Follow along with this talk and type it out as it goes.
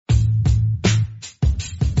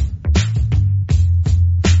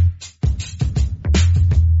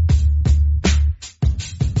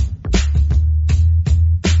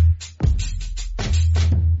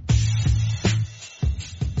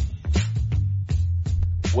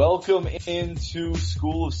Welcome into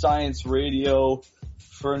School of Science Radio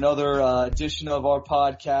for another edition of our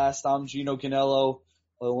podcast. I'm Gino Ganello,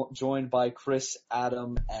 joined by Chris,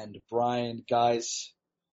 Adam, and Brian. Guys,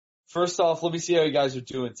 first off, let me see how you guys are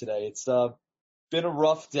doing today. It's been a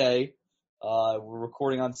rough day. We're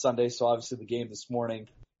recording on Sunday, so obviously the game this morning.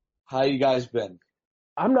 How you guys been?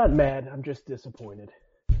 I'm not mad. I'm just disappointed.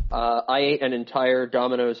 I ate an entire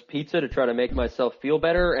Domino's pizza to try to make myself feel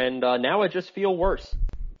better, and now I just feel worse.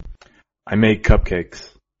 I made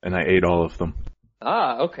cupcakes, and I ate all of them.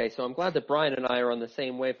 Okay, so I'm glad that Brian and I are on the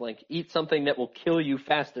same wavelength. Eat something that will kill you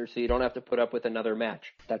faster so you don't have to put up with another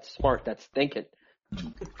match. That's smart. That's thinking.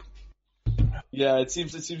 Yeah, it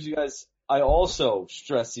seems you guys, I also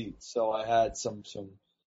stress eat, so I had some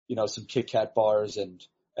Kit Kat bars and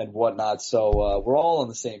whatnot, so we're all on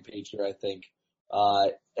the same page here, I think.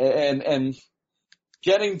 And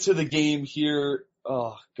getting to the game here,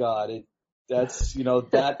 oh God, that's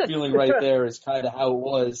that feeling right there is kind of how it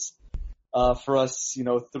was, for us,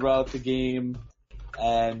 throughout the game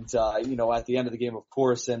and, at the end of the game, of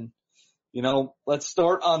course. And, let's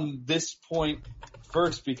start on this point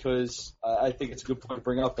first because I think it's a good point to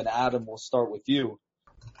bring up, and Adam, we'll start with you.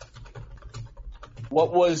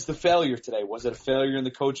 What was the failure today? Was it a failure in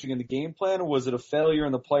the coaching and the game plan, or was it a failure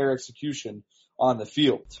in the player execution on the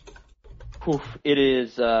field? It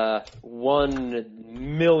is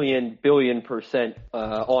 1,000,000,000,000,000%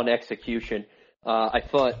 on execution. I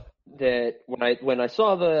thought that when I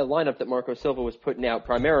saw the lineup that Marco Silva was putting out,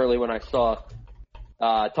 primarily when I saw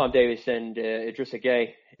Tom Davies and Idrissa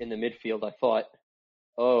Gueye in the midfield, I thought,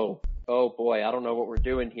 oh boy, I don't know what we're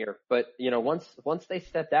doing here. But once they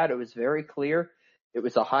stepped out, it was very clear. It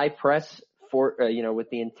was a high press for with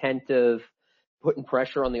the intent of putting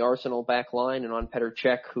pressure on the Arsenal back line and on Petr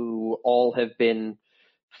Cech, who all have been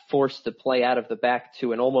forced to play out of the back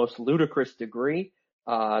to an almost ludicrous degree,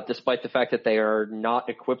 despite the fact that they are not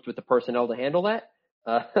equipped with the personnel to handle that.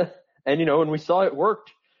 And we saw it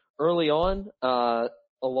worked early on,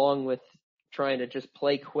 along with trying to just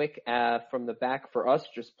play quick from the back for us,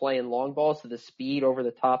 just playing long balls to the speed over the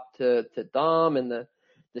top to Dom and the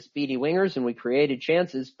speedy wingers, and we created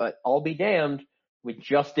chances, but I'll be damned, we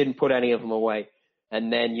just didn't put any of them away.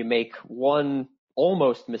 And then you make one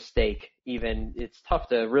almost mistake even. It's tough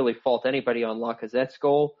to really fault anybody on Lacazette's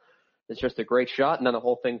goal. It's just a great shot, and then the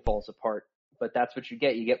whole thing falls apart. But that's what you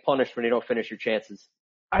get. You get punished when you don't finish your chances.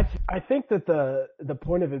 I think that the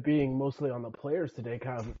point of it being mostly on the players today,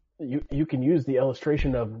 kind of, you can use the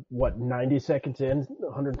illustration of 90 seconds in,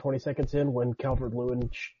 120 seconds in, when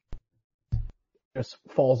Calvert-Lewin just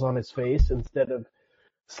falls on his face instead of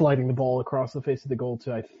sliding the ball across the face of the goal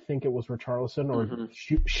to, I think it was Richarlison, or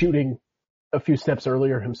shooting a few steps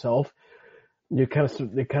earlier himself. It kind of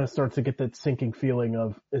starts to get that sinking feeling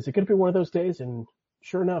of, is it going to be one of those days? And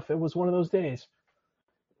sure enough, it was one of those days.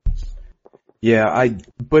 Yeah,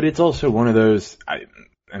 but it's also one of those,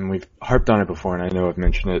 and we've harped on it before, and I know I've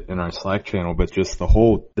mentioned it in our Slack channel, but just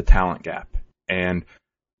the talent gap. And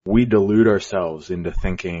we delude ourselves into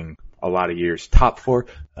thinking a lot of years, top four,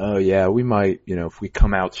 oh yeah, we might, if we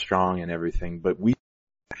come out strong and everything, but we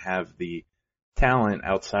have the talent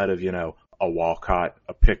outside of, a Walcott,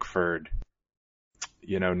 a Pickford,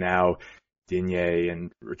 now Digne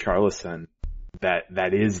and Richarlison,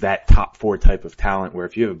 that is that top four type of talent where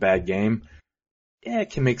if you have a bad game, yeah, it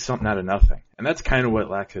can make something out of nothing. And that's kind of what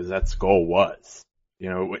Lacazette's goal was.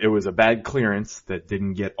 It was a bad clearance that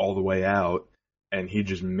didn't get all the way out, and he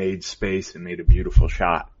just made space and made a beautiful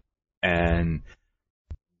shot. And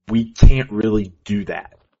we can't really do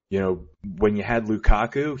that. When you had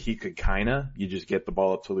Lukaku, he could you just get the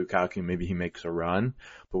ball up to Lukaku and maybe he makes a run.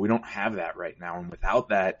 But we don't have that right now. And without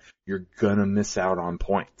that, you're gonna miss out on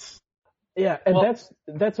points. Yeah, and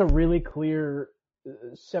that's a really clear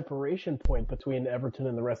separation point between Everton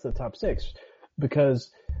and the rest of the top six, because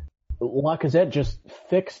Lacazette just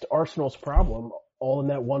fixed Arsenal's problem all in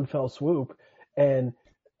that one fell swoop, and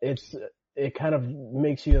it kind of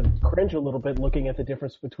makes you cringe a little bit looking at the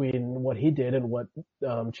difference between what he did and what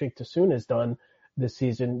Cenk Tosun has done this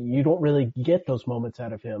season. You don't really get those moments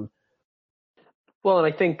out of him. Well,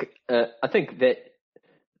 and I think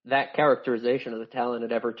that characterization of the talent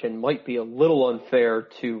at Everton might be a little unfair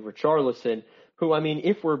to Richarlison, who,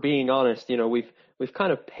 if we're being honest, we've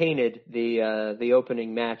kind of painted the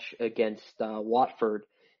opening match against Watford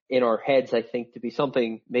in our heads, I think, to be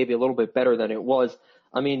something maybe a little bit better than it was.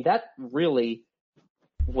 That really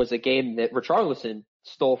was a game that Richarlison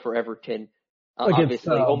stole for Everton.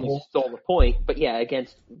 Obviously, only stole the point, but yeah,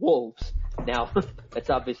 against Wolves. Now, that's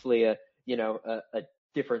obviously a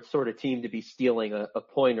different sort of team to be stealing a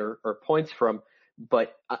point or points from.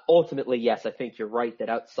 But ultimately, yes, I think you're right that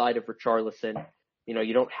outside of Richarlison,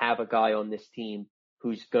 you don't have a guy on this team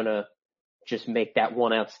who's gonna just make that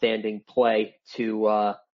one outstanding play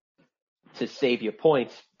to save you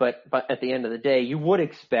points. But at the end of the day, you would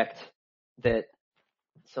expect that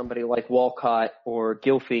somebody like Walcott or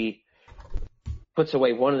Gylfi puts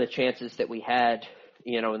away one of the chances that we had,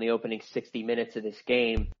 in the opening 60 minutes of this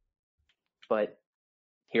game. But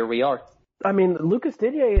here we are. I mean, Lucas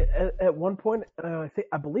Digne at one point,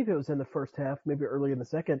 I believe it was in the first half, maybe early in the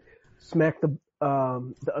second, smacked the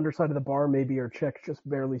underside of the bar, maybe, or Czech just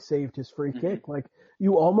barely saved his free kick. Like,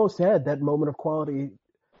 you almost had that moment of quality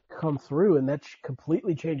come through, and that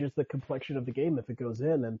completely changes the complexion of the game if it goes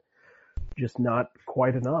in, and just not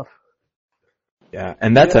quite enough. Yeah,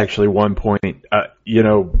 and that's actually one point.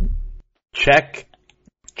 Czech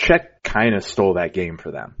kind of stole that game for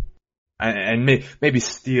them. And maybe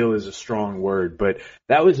steal is a strong word, but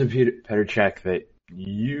that was a Petr Cech that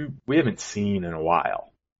we haven't seen in a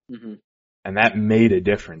while. Mm-hmm. And that made a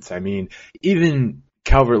difference. I mean, even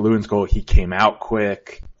Calvert-Lewin's goal, he came out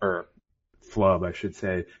quick, or flub, I should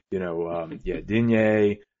say.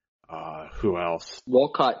 Digne, who else?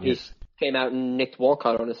 Walcott just came out and nicked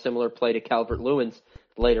Walcott on a similar play to Calvert-Lewin's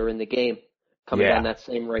later in the game, coming down that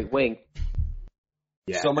same right wing.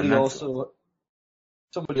 Yeah,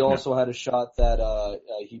 Somebody also had a shot that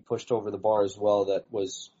he pushed over the bar as well that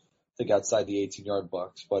was, I think, outside the 18-yard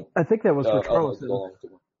box. But I think that was Richarlison.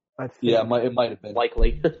 Yeah, it might have been.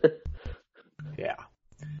 Likely.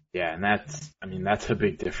 Yeah, and that's a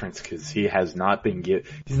big difference because he's not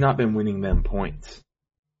been winning them points.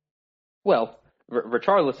 Well,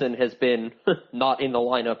 Richarlison has been not in the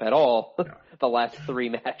lineup at all the last 3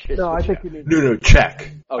 matches. No, I think you mean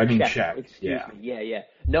Czech. Oh, Czech. Excuse me. Yeah.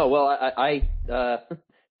 No, well, I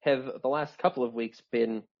have the last couple of weeks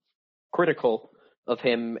been critical of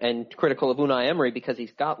him and critical of Unai Emery because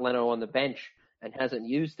he's got Leno on the bench and hasn't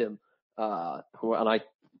used him. And I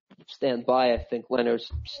stand by. I think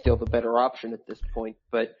Leno's still the better option at this point.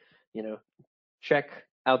 But, Czech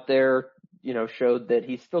out there, showed that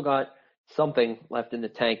he's still got something left in the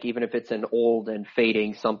tank, even if it's an old and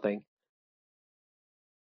fading something.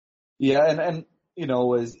 Yeah, and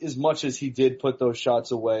as much as he did put those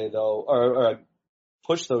shots away, though, or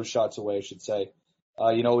push those shots away, I should say,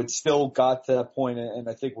 it still got to that point, and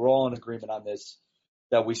I think we're all in agreement on this,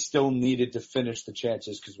 that we still needed to finish the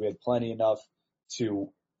chances because we had plenty enough to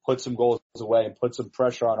put some goals away and put some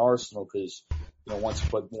pressure on Arsenal because, once you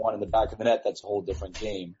put one in the back of the net, that's a whole different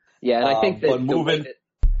game. Yeah, and I think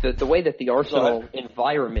that the way that the Arsenal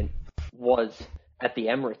environment was at the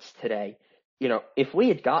Emirates today, if we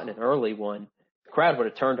had gotten an early one, the crowd would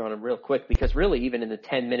have turned on him real quick because really even in the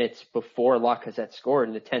 10 minutes before Lacazette scored,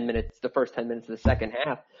 in the first 10 minutes of the second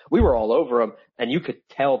half, we were all over him, and you could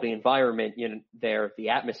tell the environment there, the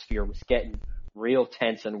atmosphere was getting real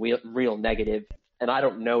tense and real negative. And I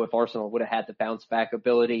don't know if Arsenal would have had the bounce back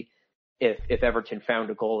ability if Everton found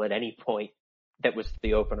a goal at any point that was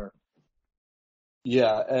the opener.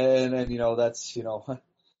 Yeah, and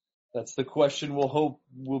that's the question we'll hope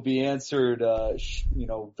will be answered,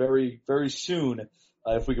 very, very soon.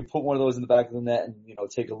 If we can put one of those in the back of the net and,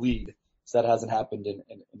 take a lead. So that hasn't happened in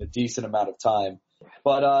a decent amount of time.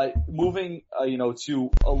 But, moving,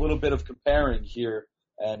 to a little bit of comparing here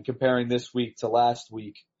and comparing this week to last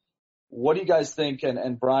week, what do you guys think?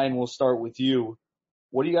 And Brian, we'll start with you.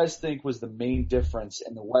 What do you guys think was the main difference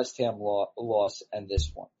in the West Ham loss and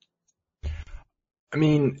this one? I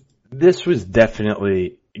mean, this was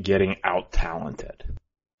definitely getting out-talented.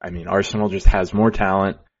 I mean, Arsenal just has more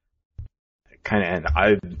talent. And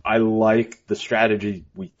I like the strategy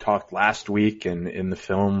we talked last week and in the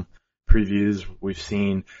film previews we've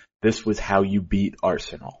seen. This was how you beat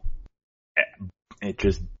Arsenal. It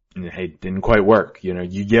just didn't quite work.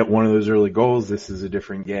 You get one of those early goals, this is a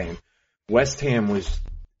different game. West Ham was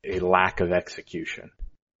a lack of execution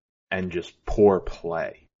and just poor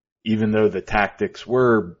play, even though the tactics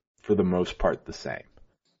were, for the most part, the same.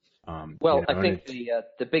 I think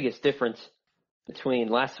the biggest difference between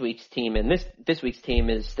last week's team and this week's team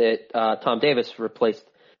is that Tom Davis replaced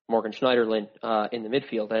Morgan Schneiderlin in the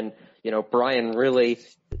midfield. And, Brian really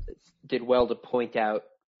did well to point out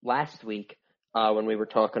last week when we were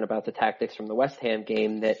talking about the tactics from the West Ham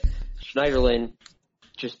game that Schneiderlin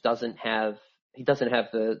just doesn't have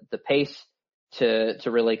the pace to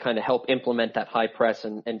really kind of help implement that high press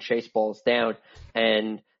and chase balls down.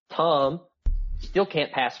 And Tom still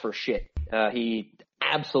can't pass for shit. He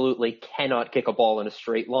absolutely cannot kick a ball in a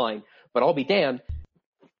straight line, but I'll be damned.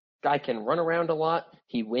 Guy can run around a lot.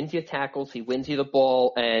 He wins you tackles. He wins you the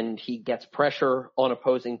ball, and he gets pressure on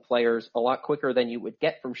opposing players a lot quicker than you would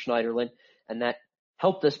get from Schneiderlin. And that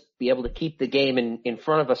helped us be able to keep the game in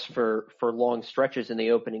front of us for long stretches in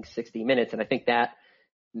the opening 60 minutes. And I think that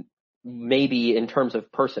maybe in terms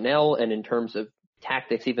of personnel and in terms of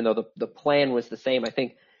tactics, even though the plan was the same, I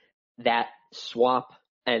think that swap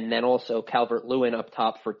and then also Calvert-Lewin up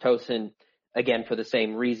top for Tosin, again, for the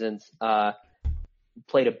same reasons,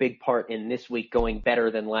 played a big part in this week going better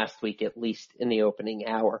than last week, at least in the opening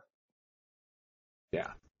hour. Yeah.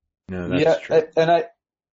 No, that's true.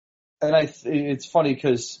 It's funny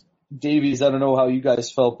because Davies, I don't know how you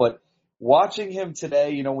guys felt, but watching him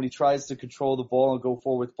today, when he tries to control the ball and go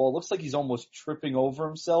forward with the ball, it looks like he's almost tripping over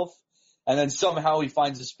himself. And then somehow he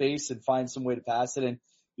finds a space and finds some way to pass it. And,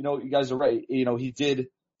 you guys are right.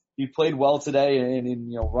 He played well today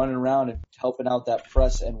and running around and helping out that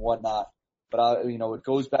press and whatnot. But, it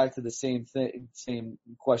goes back to the same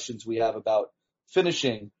questions we have about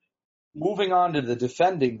finishing. Moving on to the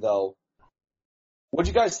defending, though, what do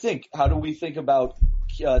you guys think? How do we think about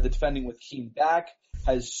the defending with Keane back?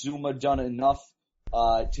 Has Zuma done enough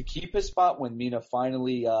to keep his spot when Mina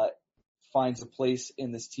finally finds a place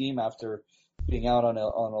in this team after being out on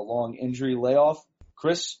a long injury layoff?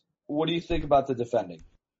 Chris, what do you think about the defending?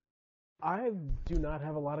 I do not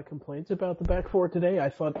have a lot of complaints about the back four today. I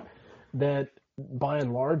thought that by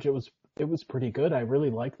and large it was pretty good. I really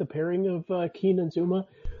like the pairing of Keane and Zuma.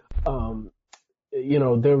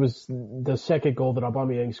 There was the second goal that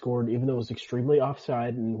Aubameyang scored, even though it was extremely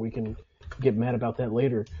offside, and we can get mad about that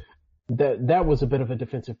later. That was a bit of a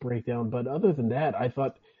defensive breakdown, but other than that, I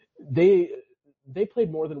thought they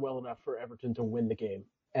played more than well enough for Everton to win the game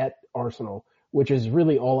at Arsenal, which is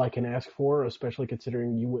really all I can ask for, especially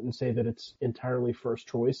considering you wouldn't say that it's entirely first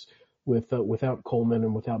choice without Coleman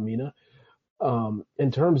and without Mina.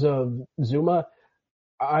 In terms of Zuma,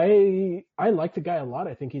 I like the guy a lot.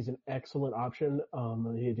 I think he's an excellent option.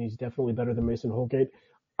 He's definitely better than Mason Holgate.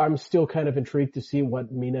 I'm still kind of intrigued to see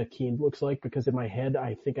what Mina Keane looks like because in my head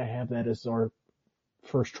I think I have that as our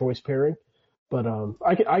first choice pairing. But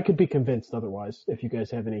I could be convinced otherwise if you guys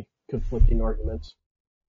have any conflicting arguments.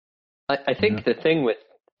 I think the thing with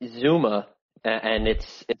Zuma, and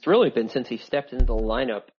it's really been since he stepped into the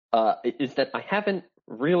lineup, is that I haven't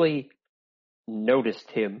really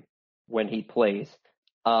noticed him when he plays.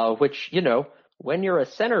 Which, when you're a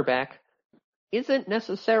center back, isn't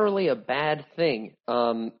necessarily a bad thing.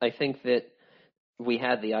 I think that we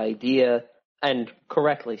had the idea, and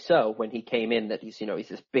correctly so, when he came in, that he's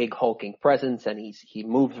this big hulking presence and he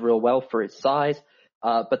moves real well for his size.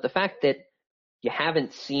 But the fact that you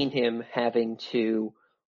haven't seen him having to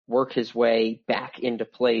work his way back into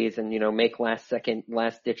plays and, make last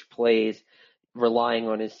ditch plays, relying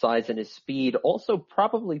on his size and his speed, also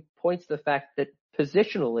probably points to the fact that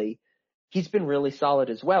positionally, he's been really solid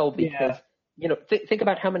as well because, think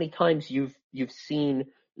about how many times you've seen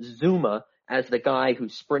Zuma as the guy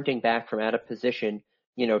who's sprinting back from out of position,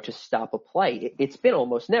 to stop a play. It's been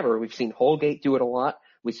almost never. We've seen Holgate do it a lot.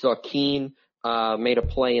 We saw Keane made a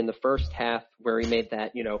play in the first half where he made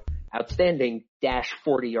that, outstanding dash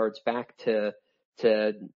 40 yards back to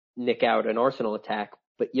nick out an Arsenal attack.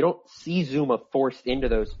 But you don't see Zuma forced into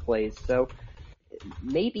those plays. So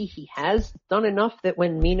maybe he has done enough that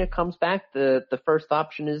when Mina comes back, the first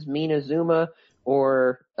option is Mina Zuma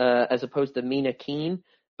or as opposed to Mina Keane.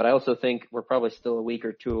 But I also think we're probably still a week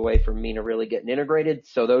or two away from Mina really getting integrated.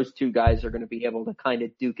 So those two guys are going to be able to kind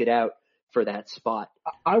of duke it out for that spot.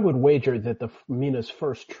 I would wager that Mina's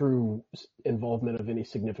first true involvement of any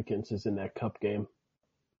significance is in that cup game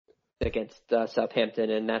against Southampton,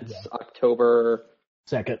 and that's October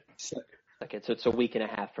 2nd. So it's a week and a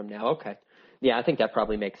half from now. Okay. Yeah, I think that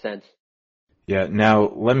probably makes sense. Yeah, now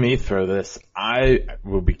let me throw this. I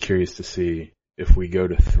will be curious to see if we go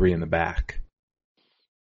to 3 in the back.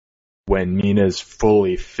 When Mina's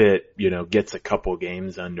fully fit, gets a couple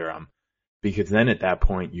games under him. Because then at that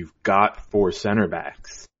point, you've got 4 center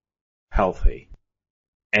backs healthy.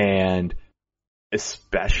 And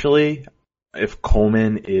especially if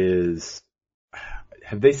Coleman is...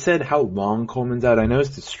 Have they said how long Coleman's out? I know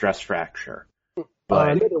it's a stress fracture. But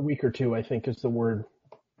another week or two, I think, is the word.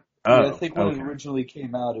 Oh, yeah, I think when it originally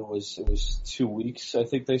came out, it was 2 weeks, I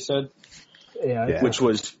think they said. Yeah. Which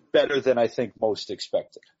was better than I think most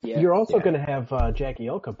expected. Yeah. You're also going to have Jackie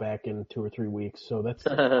Elka back in 2 or 3 weeks, so that's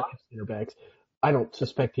 5 center backs. I don't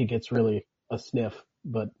suspect he gets really a sniff,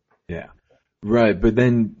 but... Yeah. Right, but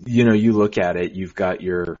then, you look at it, you've got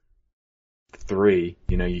your 3,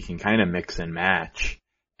 you can kind of mix and match,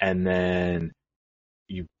 and then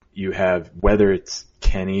you have, whether it's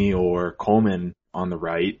Kenny or Coleman on the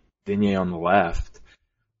right, Digne on the left.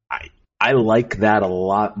 I like that a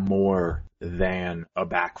lot more than a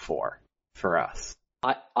back 4 for us.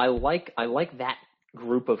 I like that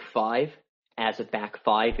group of five as a back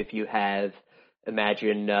five. If you have,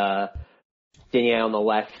 imagine Danielle on the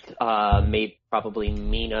left, maybe probably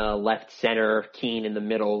Mina left center, Keane in the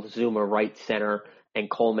middle, Zuma right center, and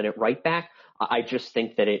Coleman at right back. I just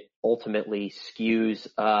think that it ultimately skews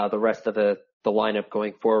the rest of the lineup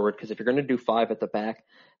going forward, because if you're going to do five at the back,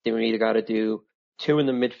 then we either got to do two in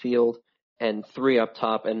the midfield and three up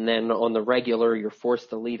top, and then on the regular, you're forced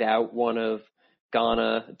to leave out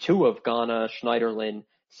two of Ghana, Schneiderlin,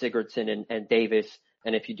 Sigurdsson, and Davis.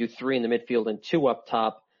 And if you do three in the midfield and two up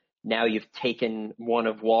top, now you've taken one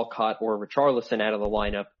of Walcott or Richarlison out of the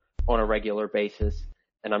lineup on a regular basis.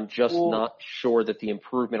 And I'm just not sure that the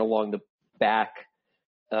improvement along the back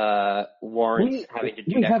warrants having to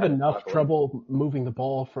do that. We have enough trouble moving the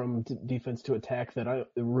ball from defense to attack that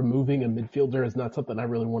removing a midfielder is not something I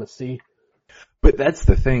really want to see. But that's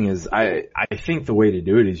the thing is, I think the way to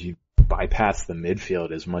do it is you bypass the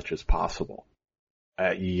midfield as much as possible.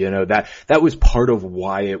 That was part of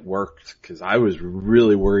why it worked, because I was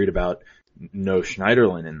really worried about no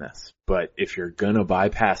Schneiderlin in this. But if you're gonna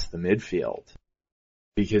bypass the midfield,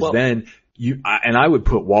 because then I would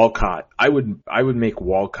put Walcott, I would make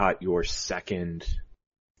Walcott your second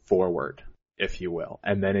forward, if you will.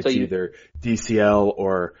 And then it's either DCL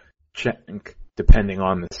or Cenk, depending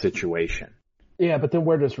on the situation. Yeah, but then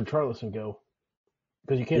where does Richarlison go?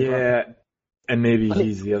 Because you can't. Yeah, and maybe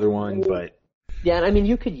he's the other one, but. Yeah, and I mean,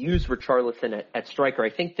 you could use Richarlison at striker. I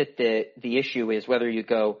think that the issue is whether you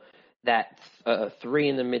go that three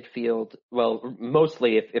in the midfield. Well,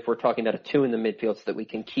 mostly if we're talking about a two in the midfield, so that we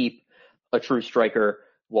can keep a true striker,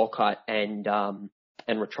 Walcott and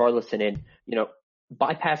Richarlison in.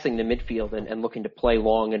 Bypassing the midfield and looking to play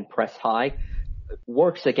long and press high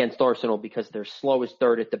works against Arsenal because they're slow as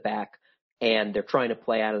third at the back and they're trying to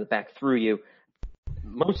play out of the back through you.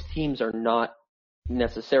 Most teams are not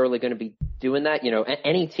necessarily going to be doing that.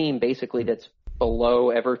 Any team basically that's below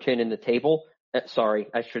Everton in the table, sorry,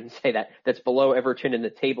 I shouldn't say that, that's below Everton in the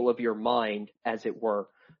table of your mind, as it were,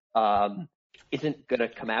 isn't going to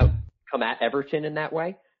come at Everton in that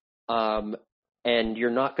way. And you're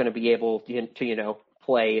not going to be able to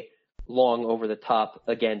play long over the top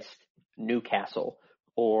against Newcastle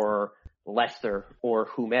or Leicester or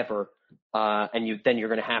whomever. And you're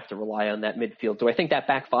going to have to rely on that midfield. Do I think that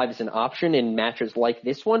back five is an option in matches like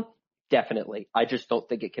this one? Definitely. I just don't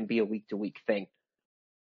think it can be a week-to-week thing.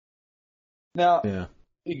 Now,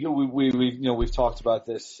 we've talked about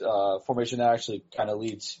this formation that actually kind of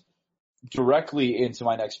leads directly into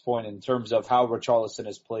my next point in terms of how Richarlison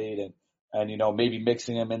has played and maybe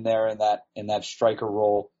mixing him in there in that striker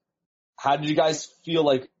role. How did you guys feel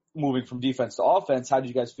like moving from defense to offense? How did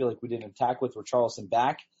you guys feel like we didn't attack with Richarlison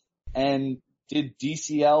back? And did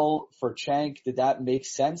DCL for Cenk, did that make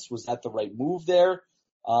sense? Was that the right move there?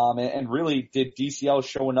 And really, did DCL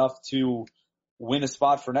show enough to win a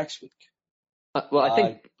spot for next week? I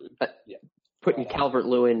think putting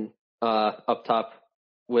Calvert-Lewin up top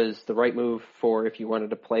was the right move for if you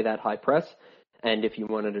wanted to play that high press and if you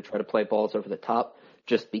wanted to try to play balls over the top,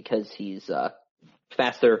 just because he's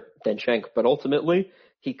faster than Cenk. But ultimately,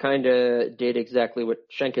 he kind of did exactly what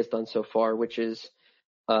Cenk has done so far, which is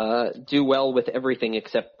do well with everything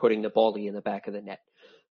except putting the ball in the back of the net.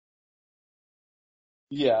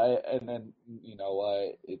 Yeah, and then,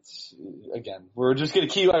 it's, again, we're just going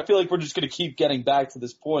to keep, I feel like we're just going to keep getting back to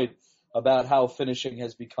this point about how finishing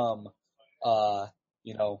has become,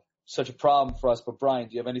 such a problem for us. But Brian,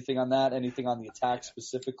 do you have anything on that? Anything on the attack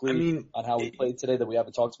specifically on how we played today that we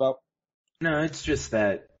haven't talked about? No, it's just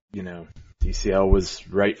that, DCL was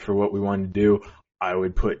right for what we wanted to do. I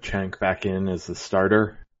would put Cenk back in as the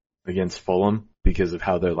starter against Fulham because of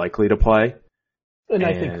how they're likely to play. And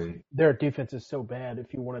I think their defense is so bad,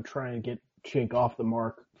 if you want to try and get Cenk off the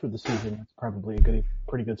mark for the season, it's probably a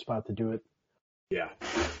pretty good spot to do it. Yeah,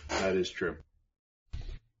 that is true.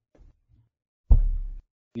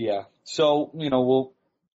 Yeah. So,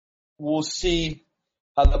 we'll see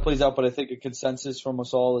how that plays out, but I think a consensus from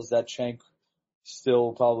us all is that Cenk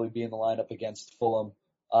still probably be in the lineup against Fulham.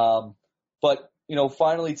 But,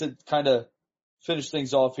 finally to kind of finish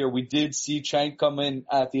things off here, we did see Cenk come in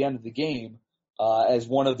at the end of the game as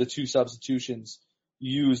one of the two substitutions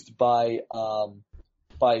used by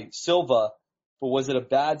Silva. But was it a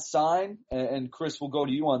bad sign? And Chris, we'll go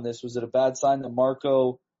to you on this. Was it a bad sign that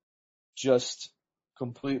Marco just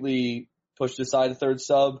completely pushed aside a third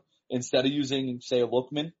sub instead of using, say, a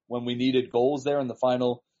Lookman when we needed goals there in the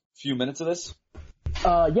final few minutes of this?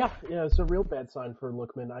 Yeah, it's a real bad sign for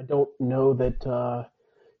Lookman. I don't know that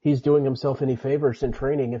he's doing himself any favors in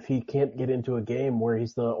training if he can't get into a game where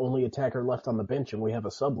he's the only attacker left on the bench and we have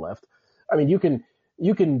a sub left. I mean, you can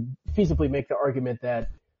you can feasibly make the argument that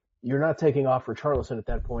you're not taking off Richarlison at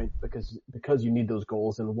that point because you need those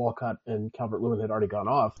goals, and Walcott and Calvert-Lewin had already gone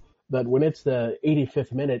off. But when it's the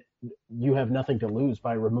 85th minute, you have nothing to lose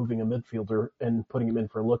by removing a midfielder and putting him in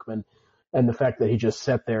for Lookman. And the fact that he just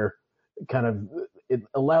sat there it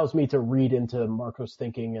allows me to read into Marco's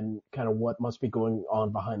thinking and kind of what must be going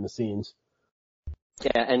on behind the scenes.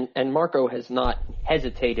 Yeah, and Marco has not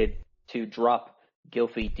hesitated to drop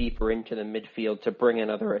Gylfi deeper into the midfield to bring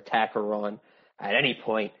another attacker on at any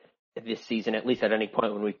point this season, at least at any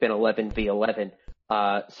point when we've been 11v11.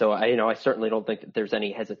 So I certainly don't think that there's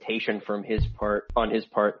any hesitation on his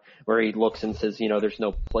part, where he looks and says, there's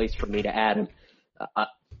no place for me to add him. I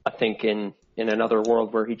think in another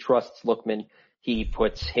world where he trusts Lookman, he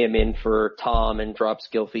puts him in for Tom and drops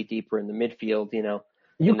Gylfi deeper in the midfield.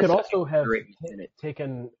 You could also have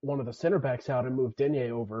taken one of the center backs out and moved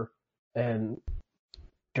Digne over and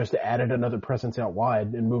just added another presence out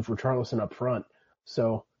wide and moved Richarlison up front.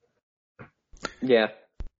 So, yeah.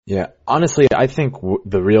 Yeah, honestly, I think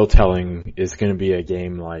the real telling is going to be a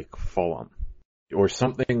game like Fulham or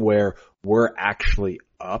something where we're actually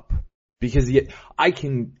up, because I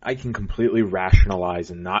can completely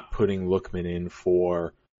rationalize and not putting Lookman in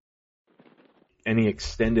for any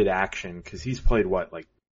extended action, because he's played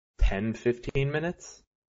 10, 15 minutes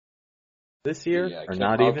this year, or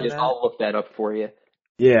not even that? I'll look that up for you.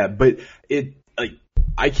 Yeah, but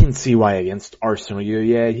I can see why against Arsenal,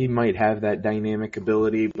 he might have that dynamic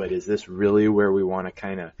ability, but is this really where we want to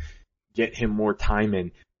kind of get him more time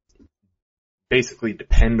and basically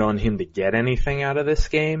depend on him to get anything out of this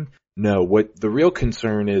game? No, what the real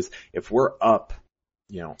concern is, if we're up,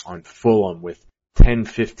 on Fulham with 10,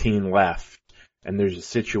 15 left, and there's a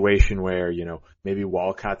situation where, maybe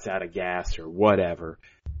Walcott's out of gas or whatever,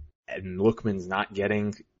 and Lookman's not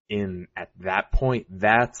getting in at that point,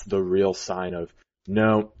 that's the real sign of,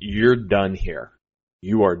 no, you're done here.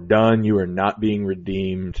 You are done. You are not being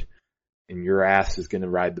redeemed, and your ass is going to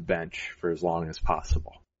ride the bench for as long as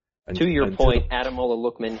possible. To your point, Ademola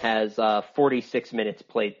Lookman has 46 minutes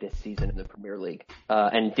played this season in the Premier League,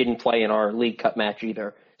 and didn't play in our League Cup match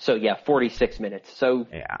either. So, 46 minutes. So,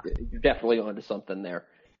 yeah, you're definitely onto something there.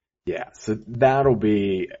 Yeah, so that'll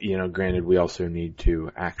be, granted, we also need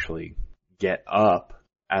to actually get up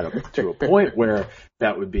to a point where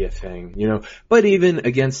that would be a thing, But even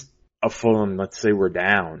against a Fulham, let's say we're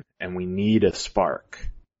down and we need a spark,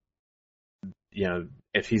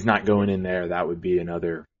 if he's not going in there, that would be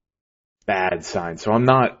another bad sign. So I'm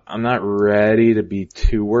not ready to be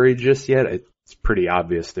too worried just yet. It's pretty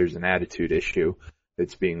obvious there's an attitude issue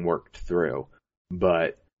that's being worked through,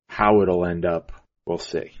 but how it'll end up, we'll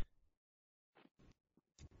see.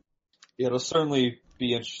 Yeah, it'll certainly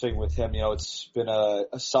be interesting with him. It's been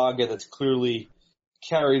a saga that's clearly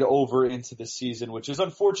carried over into the season, which is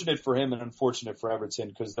unfortunate for him and unfortunate for Everton,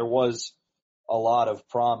 because there was a lot of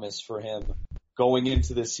promise for him going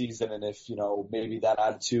into this season. And if, maybe that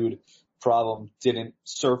attitude problem didn't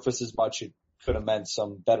surface as much, it could have meant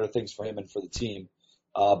some better things for him and for the team.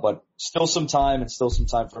 But still some time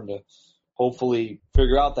for him to hopefully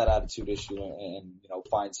figure out that attitude issue and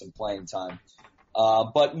find some playing time.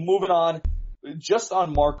 But moving on, just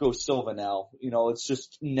on Marco Silva now, it's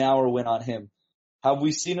just now or when on him. Have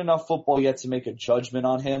we seen enough football yet to make a judgment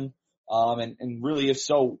on him? And really, if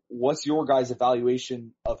so, what's your guys'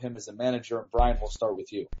 evaluation of him as a manager? And Brian, we'll start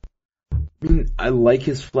with you. I like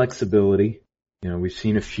his flexibility. We've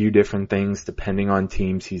seen a few different things depending on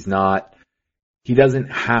teams. He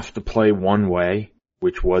doesn't have to play one way,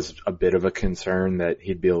 which was a bit of a concern that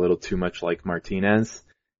he'd be a little too much like Martinez.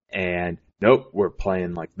 And nope, we're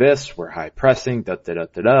playing like this. We're high pressing,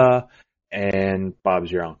 and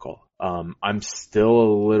Bob's your uncle. I'm still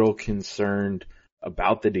a little concerned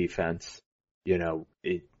about the defense.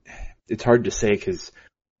 It's hard to say because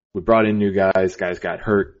we brought in new guys got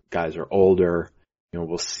hurt, guys are older.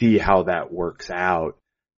 We'll see how that works out.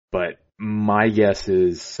 But my guess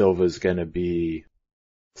is Silva's going to be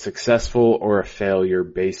successful or a failure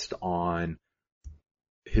based on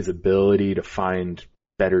his ability to find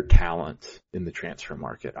better talent in the transfer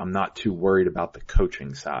market. I'm not too worried about the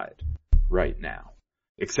coaching side right now,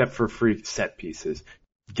 except for free set pieces.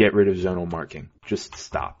 Get rid of zonal marking. Just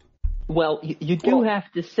stop. Well, you do have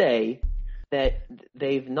to say that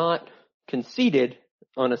they've not conceded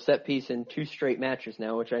on a set piece in 2 straight matches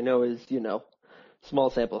now, which I know is,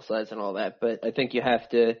 small sample size and all that, but I think you have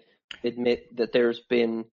to admit that there's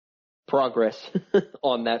been progress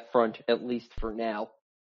on that front, at least for now.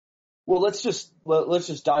 Well, let's just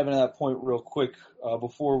dive into that point real quick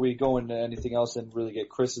before we go into anything else and really get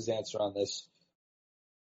Chris's answer on this.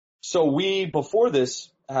 So we, before this,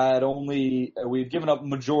 we've given up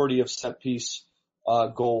majority of set piece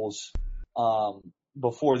goals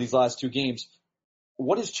before these last two games.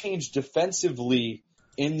 What has changed defensively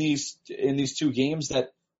in these two games that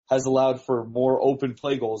has allowed for more open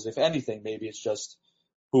play goals? If anything, maybe it's just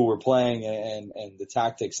who we're playing and the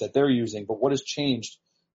tactics that they're using. But what has changed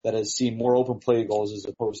that has seen more open play goals as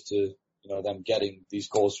opposed to them getting these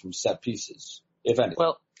goals from set pieces, if anything?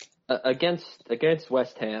 Well, against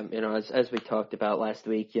West Ham, as we talked about last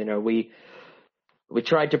week, we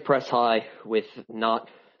tried to press high with not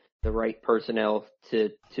the right personnel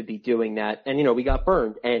to be doing that, and we got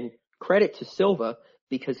burned. And credit to Silva,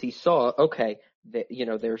 because he saw, okay, that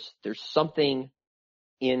there's something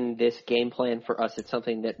in this game plan for us. It's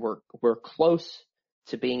something that we're close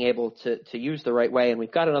to being able to use the right way, and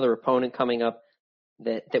we've got another opponent coming up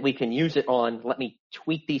that we can use it on. Let me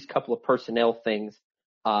tweak these couple of personnel things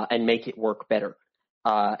and make it work better.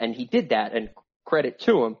 And he did that, and credit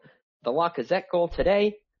to him. The Lacazette goal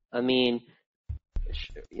today, I mean,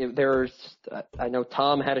 I know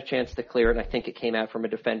Tom had a chance to clear it, and I think it came out from a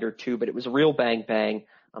defender too, but it was a real bang.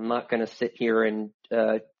 I'm not going to sit here and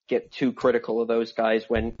get too critical of those guys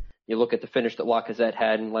when you look at the finish that Lacazette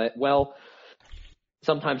had and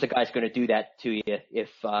sometimes a guy's going to do that to you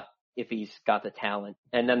if he's got the talent.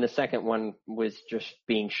 And then the second one was just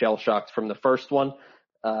being shell-shocked from the first one.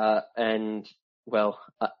 I'm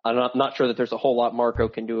not sure that there's a whole lot Marco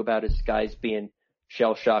can do about his guys being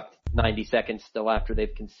shell-shocked 90 seconds still after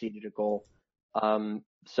they've conceded a goal.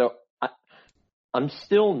 So I'm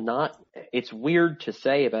still not – it's weird to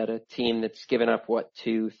say about a team that's given up,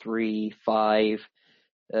 2, 3, 5,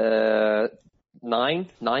 9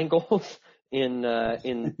 goals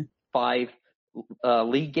in 5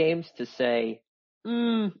 league games to say,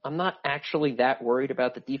 I'm not actually that worried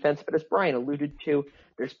about the defense. But as Brian alluded to,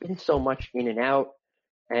 there's been so much in and out,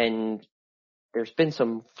 and there's been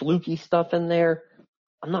some fluky stuff in there.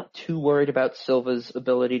 I'm not too worried about Silva's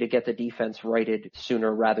ability to get the defense righted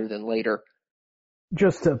sooner rather than later.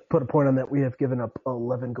 Just to put a point on that, we have given up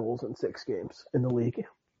 11 goals in 6 games in the league.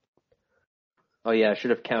 Oh yeah, I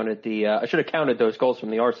should have counted those goals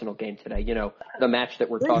from the Arsenal game today. The match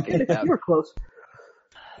that we're talking about. You were close.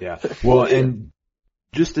 Yeah. Well, and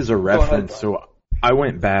just as a reference, so I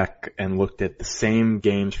went back and looked at the same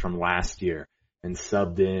games from last year and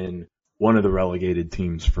subbed in one of the relegated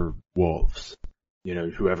teams for Wolves,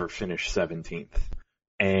 whoever finished 17th.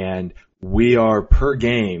 And we are per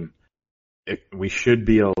game, we should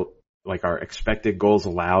be our expected goals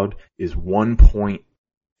allowed is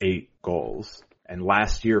 1.8 goals. And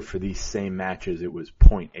last year for these same matches, it was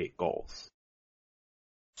 0.8 goals.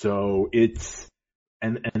 So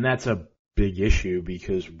and that's a big issue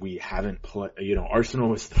because we haven't played, Arsenal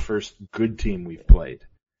was the first good team we've played.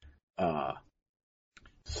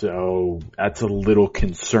 So that's a little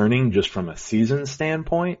concerning just from a season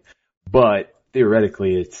standpoint, but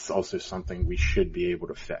theoretically it's also something we should be able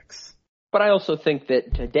to fix. But I also think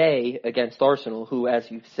that today against Arsenal, who, as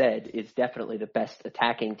you've said, is definitely the best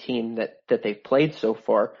attacking team that they've played so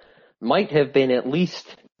far, might have been at least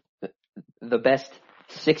the best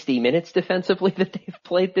 60 minutes defensively that they've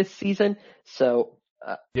played this season. So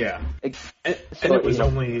yeah, and it was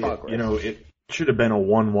only progress. It should have been a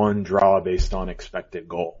 1-1 draw based on expected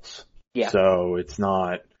goals. Yeah. So it's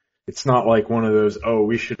not like one of those,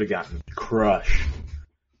 we should have gotten crushed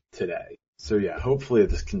today. So yeah, hopefully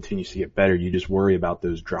this continues to get better. You just worry about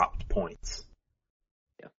those dropped points.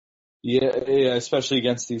 Yeah, especially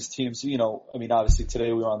against these teams. Obviously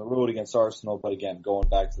today we were on the road against Arsenal, but again, going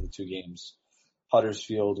back to the 2 games,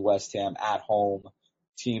 Huddersfield, West Ham at home,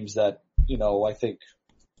 teams that, I think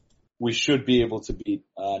we should be able to beat.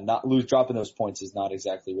 Not lose, dropping those points is not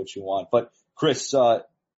exactly what you want. But Chris,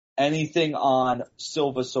 anything on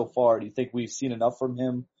Silva so far? Do you think we've seen enough from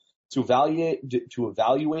him to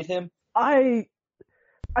evaluate him? I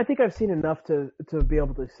think I've seen enough to be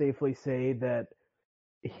able to safely say that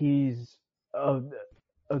he's a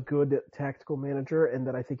good tactical manager, and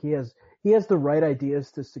that I think he has the right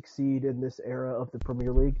ideas to succeed in this era of the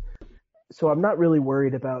Premier League. So I'm not really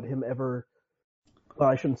worried about him ever. Well,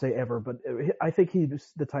 I shouldn't say ever, but I think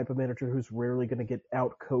he's the type of manager who's rarely going to get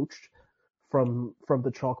out-coached from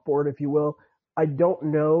the chalkboard, if you will. I don't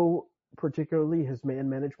know particularly his man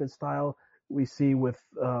management style. We see with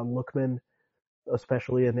Lookman,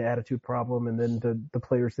 especially in the attitude problem, and then the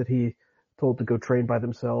players that he told to go train by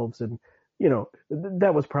themselves. And,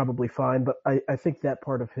 that was probably fine, but I think that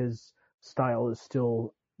part of his style is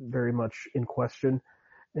still very much in question.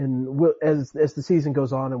 And as the season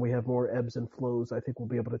goes on and we have more ebbs and flows, I think we'll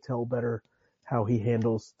be able to tell better how he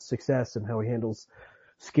handles success and how he handles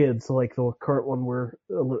skids like the current one we're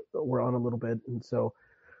on a little bit. And so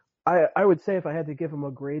I would say if I had to give him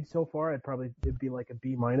a grade so far, it'd be like a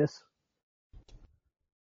B minus.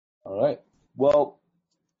 All right. Well,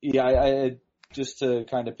 yeah, I just to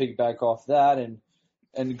kind of piggyback off that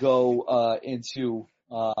and go into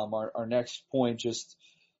our next point. Just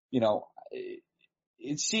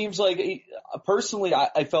it seems like personally,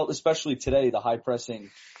 I felt especially today the high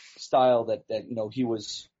pressing style that he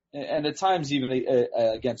was, and at times even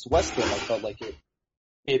against West Ham, I felt like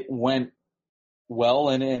it went well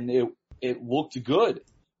and it looked good.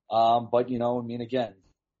 But again,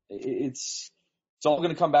 it's all going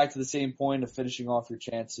to come back to the same point of finishing off your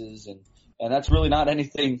chances, and that's really not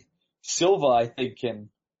anything Silva, I think, can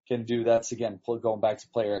do. That's again going back to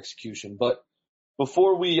player execution. But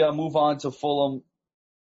before we move on to Fulham,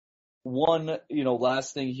 one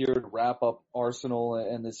last thing here to wrap up Arsenal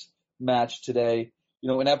and this match today.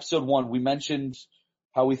 In episode 1, we mentioned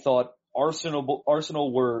how we thought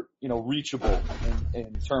Arsenal were reachable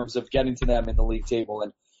in terms of getting to them in the league table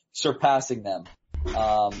and surpassing them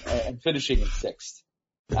and finishing in 6th.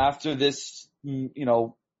 After this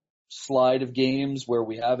slide of games where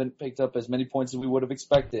we haven't picked up as many points as we would have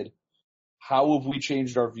expected, how have we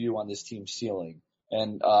changed our view on this team's ceiling?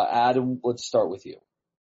 And Adam, let's start with you.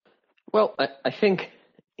 Well, I think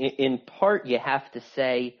in part you have to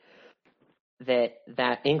say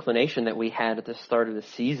that inclination that we had at the start of the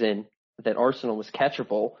season that Arsenal was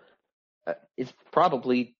catchable is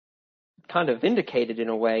probably kind of vindicated in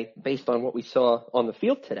a way based on what we saw on the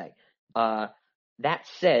field today. That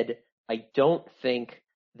said, I don't think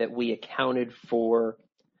that we accounted for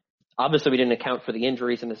 – obviously we didn't account for the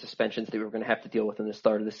injuries and the suspensions that we were going to have to deal with in the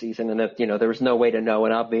start of the season, and that, there was no way to know,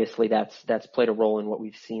 and obviously that's played a role in what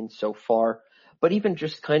we've seen so far. But even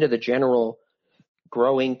just kind of the general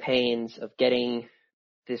growing pains of getting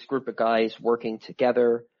this group of guys working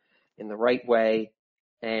together in the right way,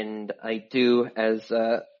 and I do, as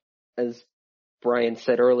Brian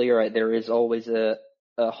said earlier, there is always a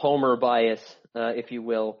homer bias, if you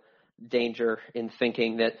will, danger in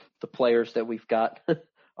thinking that the players that we've got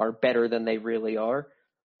are better than they really are.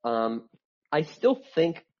 I still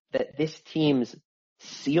think that this team's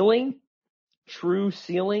ceiling, true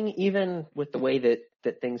ceiling, even with the way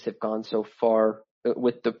that things have gone so far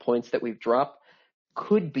with the points that we've dropped,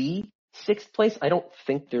 could be 6th place. I don't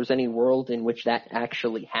think there's any world in which that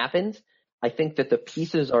actually happens. I think that the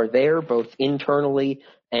pieces are there, both internally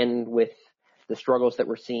and with the struggles that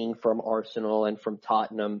we're seeing from Arsenal and from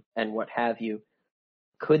Tottenham and what have you.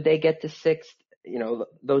 Could they get to 6th?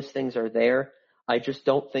 Those things are there. I just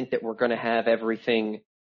don't think that we're going to have everything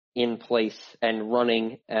in place and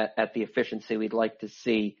running at the efficiency we'd like to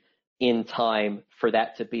see in time for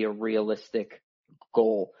that to be a realistic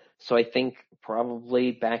goal. So I think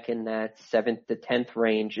probably back in that 7th to 10th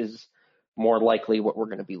range is more likely what we're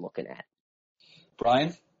going to be looking at.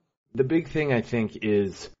 Brian? The big thing, I think,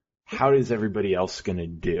 is how is everybody else going to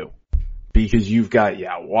do? Because you've got,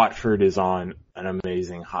 Watford is on an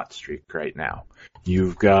amazing hot streak right now.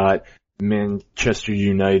 You've got Manchester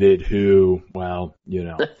United who,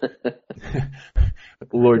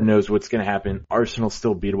 Lord knows what's going to happen. Arsenal's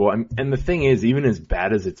still beatable. And the thing is, even as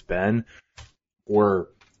bad as it's been, we're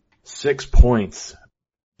 6 points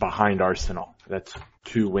behind Arsenal. That's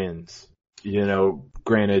 2 wins.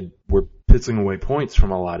 Granted, we're pissing away points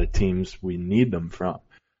from a lot of teams we need them from,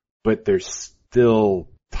 but there's still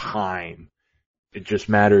time. It just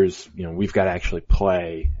matters, we've got to actually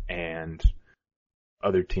play, and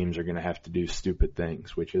other teams are going to have to do stupid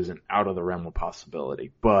things, which isn't out of the realm of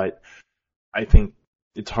possibility. But I think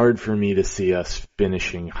it's hard for me to see us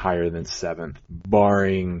finishing higher than 7th,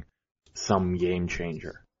 barring some game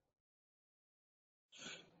changer.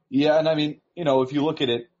 Yeah, and if you look at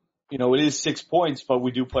it, it is 6 points, but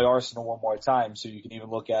we do play Arsenal one more time, so you can even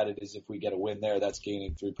look at it as if we get a win there, that's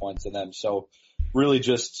gaining 3 points in them. So really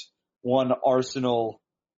just one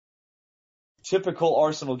typical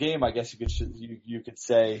Arsenal game, I guess you could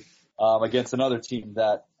say, against another team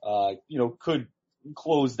that, could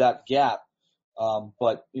close that gap.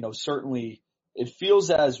 But certainly it feels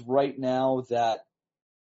as right now that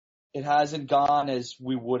it hasn't gone as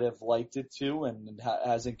we would have liked it to, and it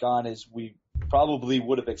hasn't gone as we probably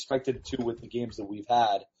would have expected it to with the games that we've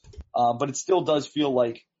had. But it still does feel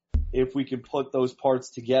like if we can put those parts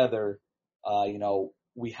together,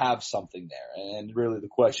 we have something there. And really the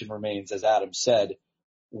question remains, as Adam said,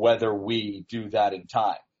 whether we do that in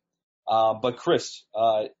time. But Chris,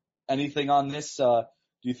 anything on this? Do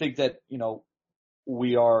you think that,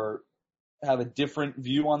 we have a different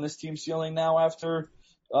view on this team ceiling now after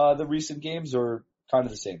the recent games, or kind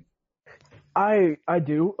of the same? I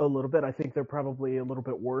do a little bit. I think they're probably a little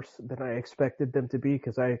bit worse than I expected them to be,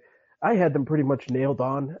 because I I had them pretty much nailed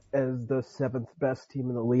on as the 7th best team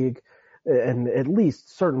in the league, and at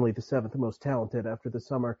least certainly the 7th most talented after the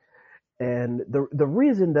summer. And the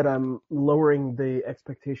reason that I'm lowering the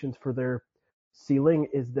expectations for their ceiling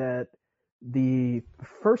is that the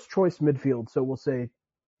first choice midfield, so we'll say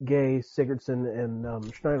Gay, Sigurdsson, and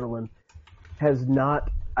Schneiderlin, has not.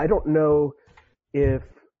 I don't know if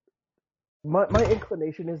my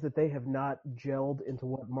inclination is that they have not gelled into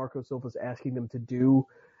what Marco Silva's asking them to do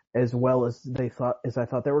as well as I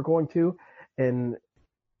thought they were going to. And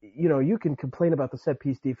you can complain about the set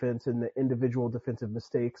piece defense and the individual defensive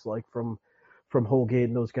mistakes like from Holgate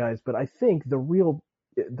and those guys, but I think the real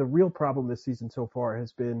problem this season so far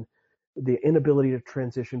has been the inability to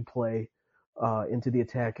transition play into the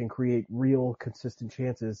attack and create real consistent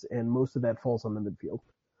chances, and most of that falls on the midfield.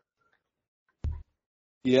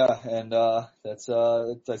 Yeah, and I'd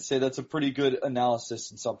say that's a pretty good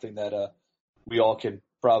analysis and something that we all can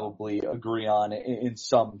probably agree on in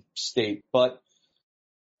some state. But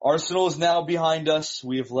Arsenal is now behind us.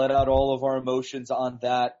 We have let out all of our emotions on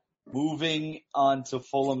that. Moving on to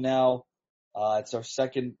Fulham now. It's our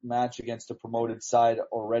second match against a promoted side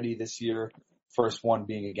already this year. First one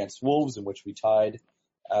being against Wolves, in which we tied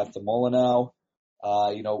at the Molineux.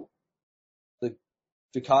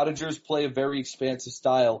 The Cottagers play a very expansive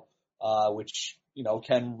style, which,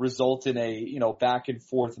 can result in a, back and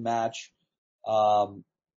forth match. What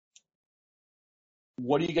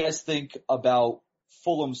do you guys think about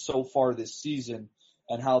Fulham so far this season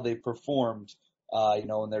and how they performed,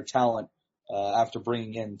 and their talent, after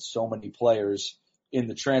bringing in so many players in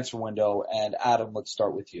the transfer window? And Adam, let's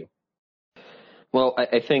start with you. Well,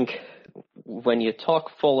 I think when you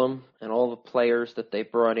talk Fulham and all the players that they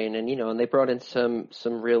brought in, and they brought in some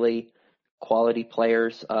really quality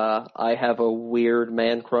players. I have a weird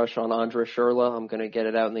man crush on Andre Schürrle. I'm going to get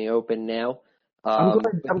it out in the open now.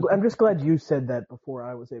 I'm just glad you said that before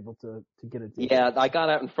I was able to get it. Yeah, I got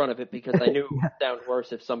out in front of it because I knew it would sound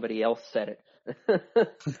worse if somebody else said it.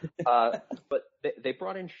 But they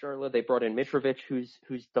brought in Schürrle, they brought in Mitrovic,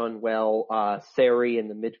 who's done well. Seri in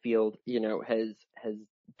the midfield, has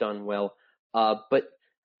done well. But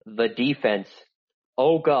the defense,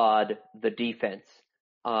 oh God, the defense.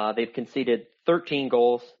 They've conceded 13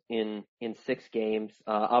 goals in 6 games.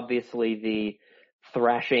 Obviously the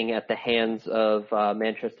thrashing at the hands of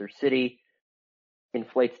Manchester City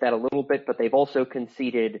inflates that a little bit, but they've also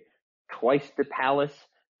conceded twice to Palace,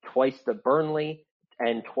 twice to Burnley,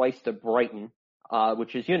 and twice to Brighton,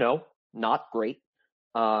 which is, not great.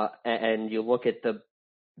 And you look at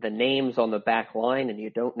the names on the back line and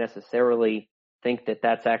you don't necessarily think that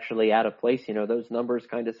that's actually out of place. Those numbers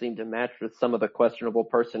kind of seem to match with some of the questionable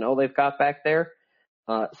personnel they've got back there.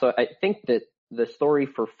 So I think that the story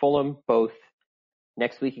for Fulham, both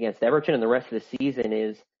next week against Everton and the rest of the season,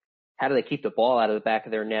 is how do they keep the ball out of the back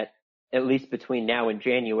of their net, at least between now and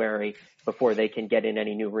January, before they can get in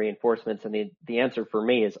any new reinforcements? And the answer for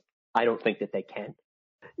me is I don't think that they can.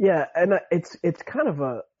 Yeah, and it's kind of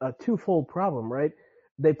a twofold problem, right?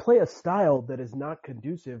 They play a style that is not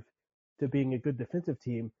conducive to being a good defensive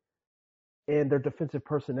team, and their defensive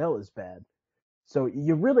personnel is bad. So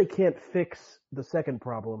you really can't fix the second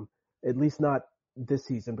problem, at least not this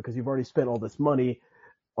season, because you've already spent all this money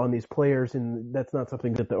on these players, and that's not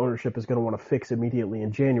something that the ownership is going to want to fix immediately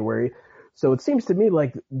in January. So it seems to me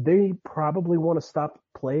like they probably want to stop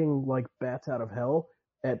playing like bats out of hell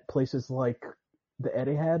at places like the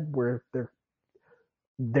Etihad, where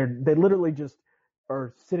they literally just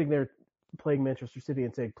are sitting there playing Manchester City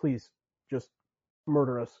and saying, please just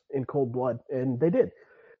murder us in cold blood. And they did.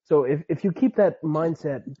 So if you keep that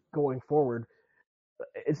mindset going forward,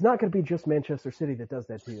 it's not going to be just Manchester City that does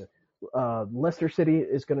that to you. Leicester City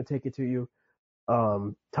is going to take it to you.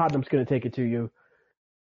 Tottenham's going to take it to you.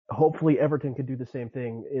 Hopefully Everton can do the same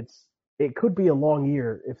thing. It could be a long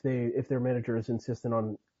year if their manager is insistent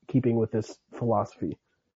on keeping with this philosophy.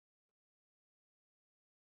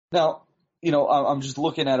 Now, I'm just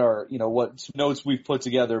looking at our, what notes we've put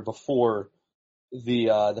together before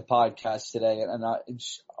the podcast today, and I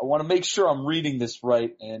want to make sure I'm reading this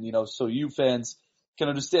right, and so you fans can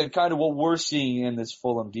understand kind of what we're seeing in this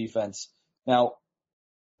Fulham defense. Now,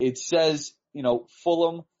 it says,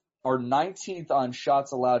 Fulham are 19th on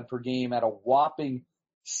shots allowed per game at a whopping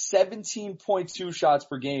 17.2 shots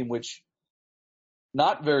per game, which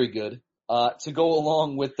not very good, to go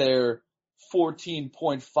along with their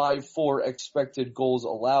 14.54 expected goals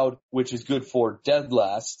allowed, which is good for dead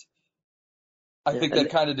last. I think that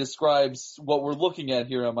kind of describes what we're looking at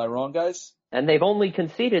here. Am I wrong, guys? And they've only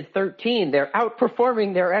conceded 13. They're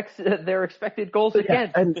outperforming their expected goals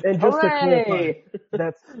against. And just to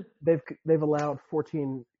clarify, they've allowed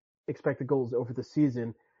 14 expected goals over the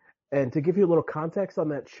season. And to give you a little context on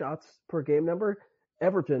that shots per game number,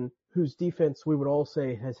 Everton, whose defense we would all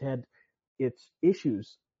say has had its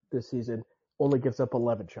issues this season, only gives up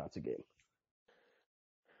 11 shots a game.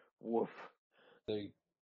 Woof.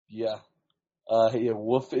 Yeah.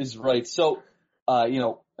 Wolf is right. So, I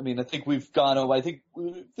think we've gone over. I think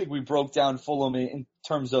we broke down Fulham in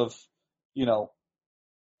terms of,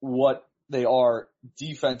 what they are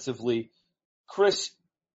defensively. Chris,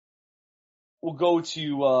 we'll go to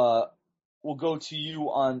you on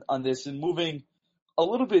this, and moving a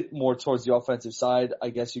little bit more towards the offensive side, I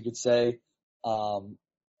guess you could say.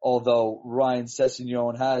 Although Ryan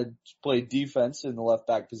Sessegnon had played defense in the left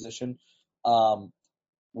back position.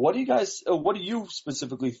 What do you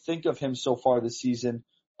specifically think of him so far this season?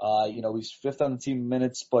 He's fifth on the team in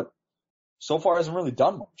minutes, but so far hasn't really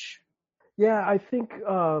done much. Yeah, I think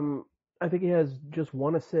he has just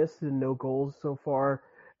one assist and no goals so far,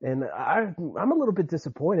 and I'm a little bit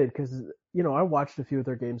disappointed because I watched a few of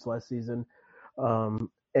their games last season,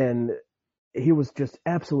 and he was just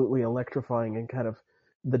absolutely electrifying and kind of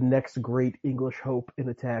the next great English hope in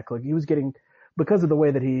attack. Like he was getting, because of the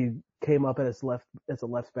way that he came up as a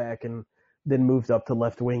left back and then moved up to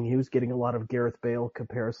left wing, he was getting a lot of Gareth Bale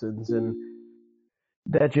comparisons, and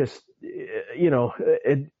that just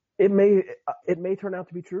it may turn out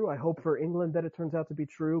to be true. I hope for England that it turns out to be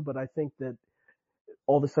true, but I think that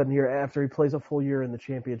all of a sudden here, after he plays a full year in the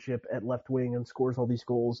Championship at left wing and scores all these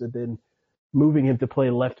goals, and then moving him to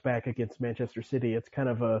play left back against Manchester City, it's kind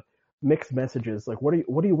of a mixed messages. Like, what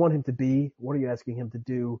do you want him to be? What are you asking him to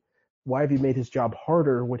do? Why have you made his job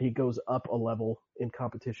harder when he goes up a level in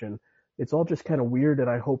competition? It's all just kind of weird, and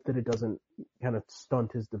I hope that it doesn't kind of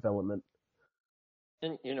stunt his development.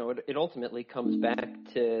 And, it ultimately comes back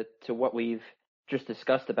to what we've just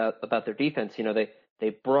discussed about their defense. They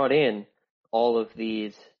brought in all of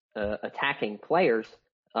these attacking players,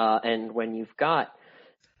 and when you've got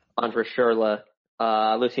Andre Schürrle,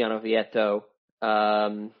 Luciano Vietto,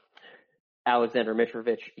 Alexander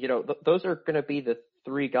Mitrovic, those are going to be the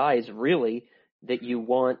three guys really that you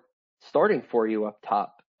want starting for you up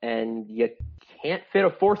top. And you can't fit a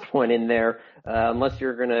fourth one in there unless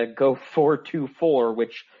you're going to go 4-2-4,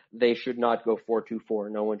 which they should not go 4-2-4.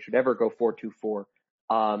 No one should ever go 4-2-4.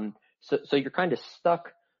 So you're kind of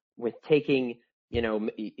stuck with taking,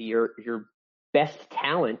 your best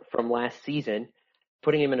talent from last season,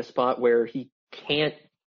 putting him in a spot where he can't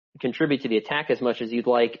contribute to the attack as much as you'd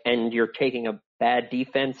like, and you're taking a bad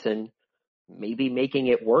defense and maybe making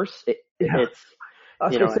it worse. It's, I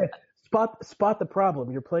was going to say, spot the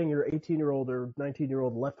problem. You're playing your 18-year-old or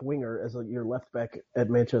 19-year-old left winger as your left back at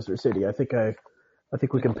Manchester City. I think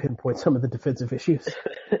we can pinpoint some of the defensive issues.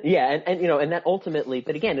 Yeah, and that ultimately,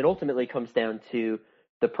 but again, it ultimately comes down to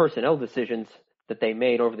the personnel decisions that they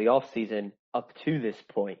made over the offseason up to this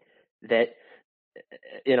point. That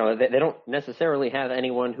they don't necessarily have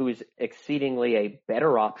anyone who is exceedingly a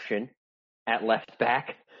better option at left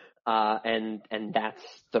back. And that's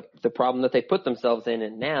the problem that they put themselves in.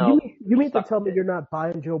 And now you mean to tell me you're not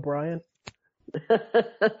buying Joe Bryan?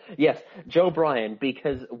 Yes, Joe Bryan,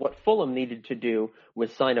 because what Fulham needed to do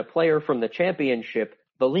was sign a player from the Championship,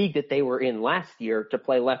 the league that they were in last year, to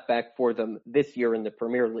play left back for them this year in the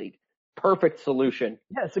Premier League. Perfect solution.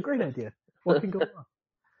 Yeah, it's a great idea. What can go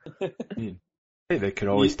wrong? Hey, they could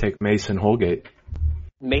always take Mason Holgate.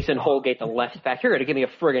 Mason Holgate, the left back. You're going to give me a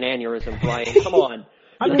friggin' aneurysm, Brian. Come on.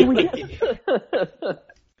 I mean,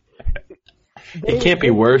 It can't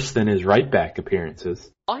be worse than his right back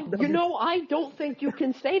appearances. I don't think you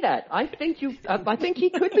can say that. I think he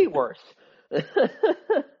could be worse.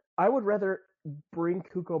 I would rather bring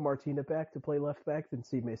Cuco Martina back to play left back than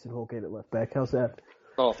see Mason Holgate at left back. How's that?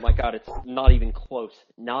 Oh my God, it's not even close.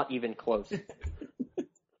 Not even close.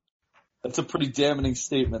 That's a pretty damning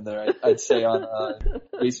statement there, I'd say, on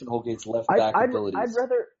Mason Holgate's left back abilities.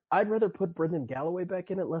 I'd rather put Brendan Galloway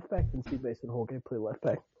back in at left back than see Mason Holgate play left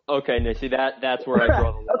back. Okay, no, see that's where I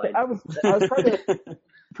draw the line. Okay, I was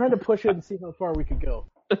trying to push it and see how far we could go.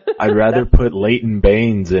 I'd rather put Leighton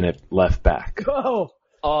Baines in at left back.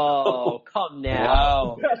 Oh, come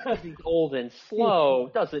now. Wow. He's old and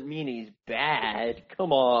slow doesn't mean he's bad.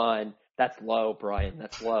 Come on. That's low, Brian.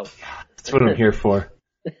 That's low. That's what I'm here for.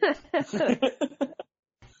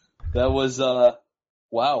 That was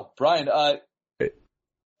wow. Brian,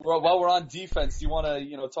 while we're on defense, do you want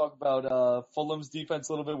to talk about Fulham's defense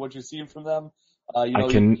a little bit? What you're seeing from them?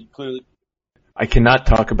 I cannot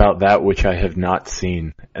talk about that which I have not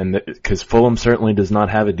seen, and because Fulham certainly does not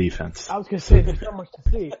have a defense. I was going to say there's not much to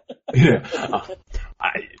see. Yeah,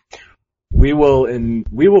 we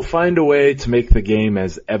will find a way to make the game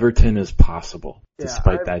as Everton as possible,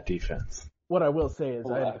 despite that defense. What I will say is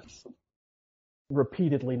I'm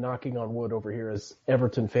repeatedly knocking on wood over here as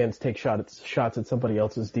Everton fans take shots at somebody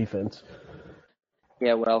else's defense.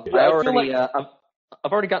 Yeah, well,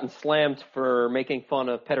 I've already gotten slammed for making fun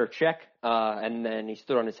of Petr Cech, and then he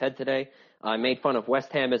stood on his head today. I made fun of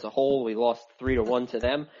West Ham as a whole. We lost 3-1 to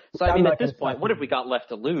them. So, I mean, at this point, what have we got left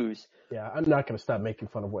to lose? Yeah, I'm not going to stop making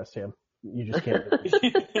fun of West Ham. You just can't.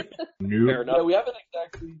 Fair enough. Yeah, we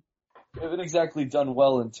haven't exactly done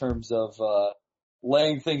well in terms of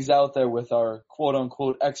laying things out there with our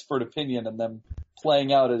quote-unquote expert opinion and them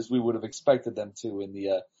playing out as we would have expected them to in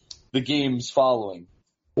the games following.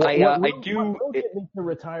 What will get me to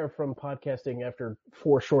retire from podcasting after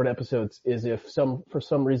 4 short episodes is if for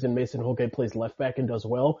some reason Mason Holgate plays left back and does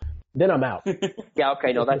well, then I'm out. Yeah,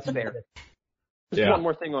 okay, no, that's fair. Just one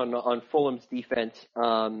more thing on Fulham's defense.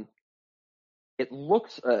 It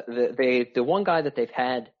looks the one guy that they've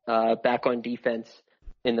had back on defense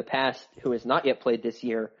in the past who has not yet played this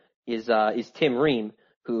year is Tim Ream,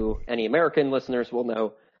 who any American listeners will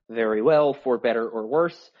know very well, for better or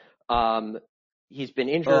worse. He's been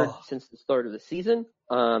injured since the start of the season.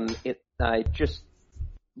 I just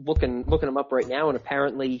looking him up right now, and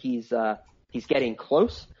apparently he's getting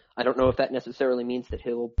close. I don't know if that necessarily means that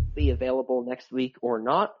he'll be available next week or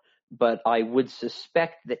not, but I would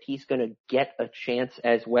suspect that he's going to get a chance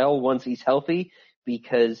as well once he's healthy,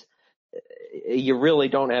 because you really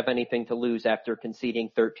don't have anything to lose after conceding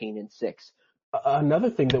 13-6. Another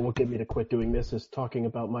thing that will get me to quit doing this is talking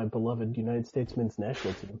about my beloved United States men's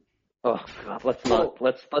national team. Oh God, let's not.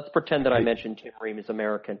 Let's pretend that I mentioned Tim Ream is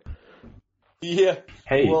American. Yeah.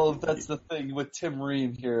 Hey. Well, that's the thing with Tim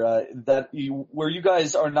Ream here, where you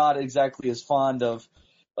guys are not exactly as fond of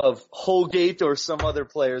Holgate or some other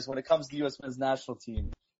players when it comes to the U.S. men's national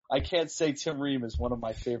team. I can't say Tim Ream is one of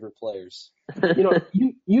my favorite players.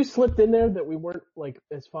 You slipped in there that we weren't like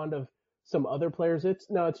as fond of some other players. It's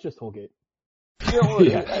just Holgate.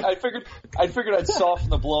 I figured I'd soften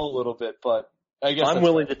the blow a little bit, but I guess I'm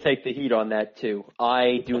willing to take the heat on that too.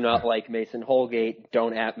 I do not like Mason Holgate.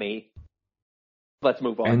 Don't at me. Let's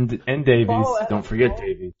move on. And Davies. Don't forget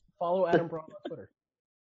Davies. Follow Adam Braun on Twitter.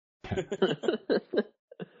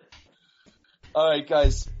 All right,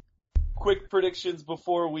 guys. Quick predictions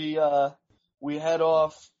before we head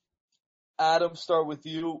off. Adam, start with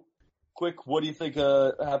you. Quick, what do you think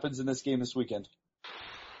happens in this game this weekend?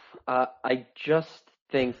 I just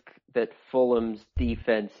think that Fulham's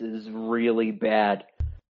defense is really bad.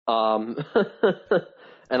 And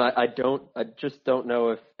I just don't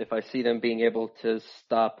know if I see them being able to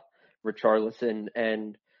stop Richarlison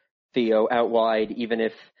and Theo out wide, even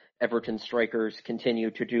if Everton strikers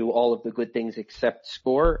continue to do all of the good things except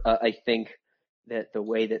score. I think that the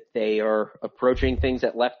way that they are approaching things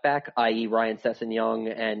at left back, i.e. Ryan Sessegnon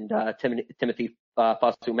and Timothy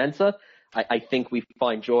Fosu-Mensah, I think we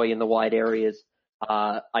find joy in the wide areas.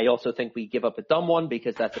 I also think we give up a dumb one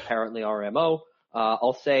because that's apparently our MO.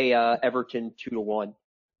 I'll say Everton 2-1.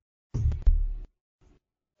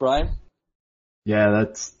 Brian? Yeah,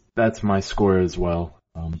 that's my score as well.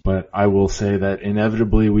 But I will say that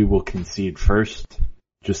inevitably we will concede first,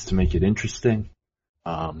 just to make it interesting.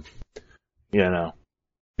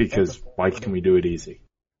 Because why can we do it easy?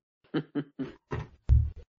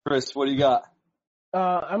 Chris, what do you got?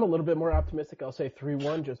 I'm a little bit more optimistic. I'll say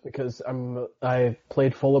 3-1 just because I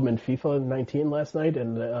played Fulham in FIFA 19 last night,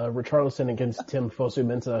 and Richarlison against Tim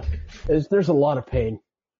Fosu-Mensah, there's a lot of pain.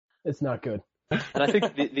 It's not good. And I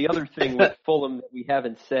think the other thing with Fulham that we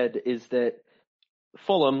haven't said is that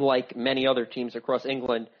Fulham, like many other teams across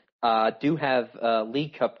England, do have a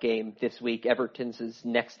League Cup game this week. Everton's is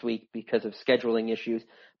next week because of scheduling issues,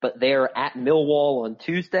 but they're at Millwall on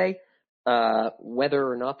Tuesday. Whether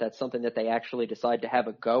or not that's something that they actually decide to have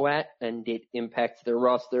a go at and it impacts their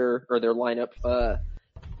roster or their lineup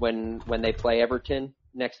when they play Everton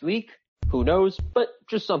next week, who knows? But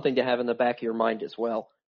just something to have in the back of your mind as well.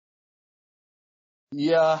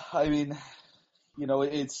 Yeah, I mean,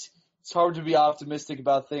 it's hard to be optimistic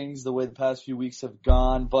about things the way the past few weeks have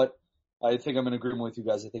gone, but I think I'm in agreement with you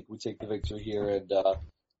guys. I think we take the victory here, and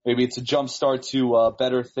maybe it's a jump start to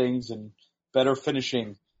better things and better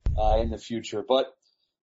finishing in the future. But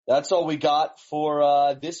that's all we got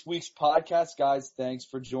for this week's podcast, guys. Thanks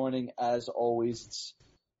for joining. As always, it's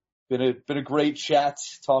been a great chat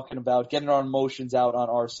talking about getting our emotions out on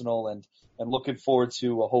Arsenal and looking forward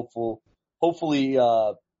to a hopefully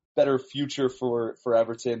better future for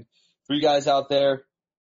Everton. For you guys out there,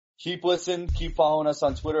 keep listening, keep following us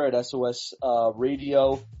on Twitter at SOS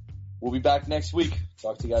Radio. We'll be back next week.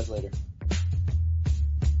 Talk to you guys later.